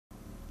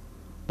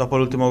Dopo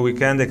l'ultimo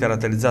weekend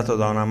caratterizzato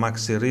da una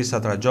maxi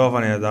rissa tra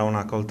giovani e da un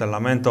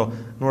accoltellamento,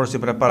 Nuoro si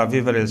prepara a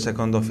vivere il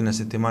secondo fine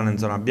settimana in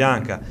zona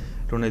bianca.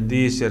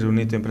 Lunedì si è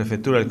riunito in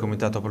prefettura il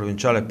comitato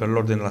provinciale per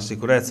l'ordine e la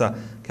sicurezza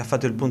che ha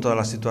fatto il punto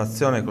della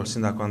situazione col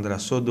sindaco Andrea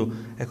Soddu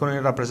e con i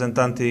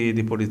rappresentanti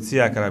di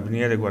polizia,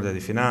 carabinieri e guardia di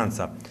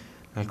finanza.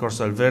 Nel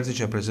corso del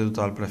vertice,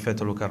 presieduto dal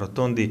prefetto Luca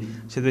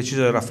Rotondi, si è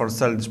deciso di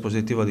rafforzare il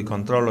dispositivo di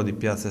controllo di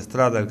piazze e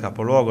strade del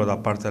capoluogo da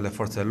parte delle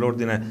forze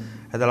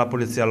dell'ordine e della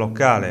polizia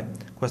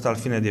locale, questo al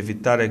fine di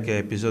evitare che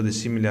episodi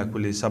simili a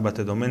quelli di sabato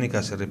e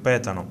domenica si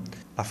ripetano.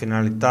 La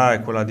finalità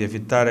è quella di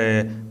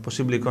evitare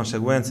possibili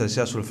conseguenze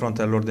sia sul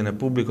fronte dell'ordine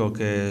pubblico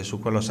che su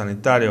quello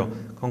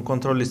sanitario, con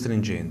controlli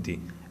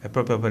stringenti. E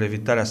proprio per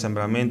evitare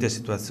assembramenti e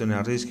situazioni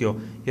a rischio,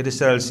 ieri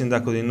sera il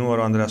sindaco di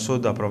Nuoro Andrea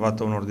Soddu ha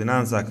approvato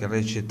un'ordinanza che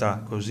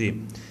recita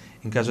così: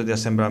 in caso di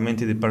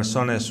assembramenti di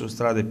persone su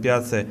strade e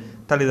piazze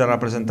tali da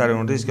rappresentare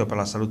un rischio per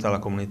la salute della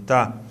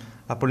comunità,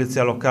 la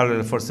polizia locale e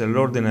le forze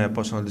dell'ordine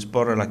possono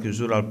disporre la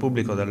chiusura al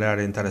pubblico delle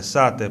aree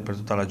interessate per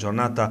tutta la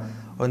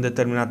giornata o in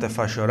determinate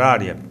fasce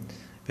orarie.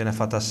 Viene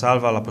fatta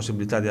salva la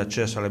possibilità di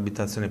accesso alle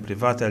abitazioni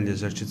private e agli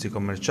esercizi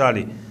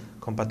commerciali,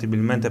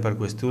 compatibilmente per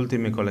questi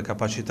ultimi con le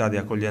capacità di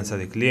accoglienza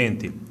dei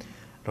clienti.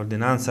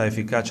 L'ordinanza è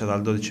efficace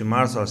dal 12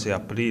 marzo al 6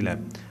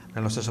 aprile.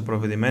 Nello stesso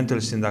provvedimento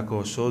il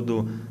sindaco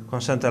Soddu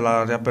consente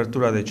la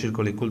riapertura dei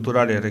circoli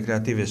culturali,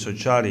 ricreativi e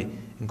sociali,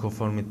 in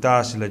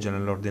conformità, si legge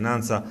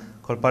nell'ordinanza,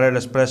 col parere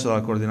espresso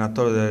dal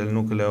coordinatore del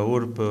nucleo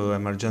URP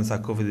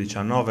emergenza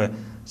Covid-19,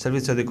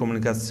 servizio di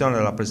comunicazione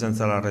della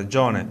Presidenza della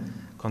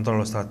Regione,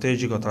 controllo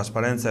strategico,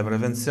 trasparenza e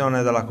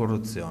prevenzione della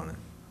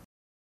corruzione.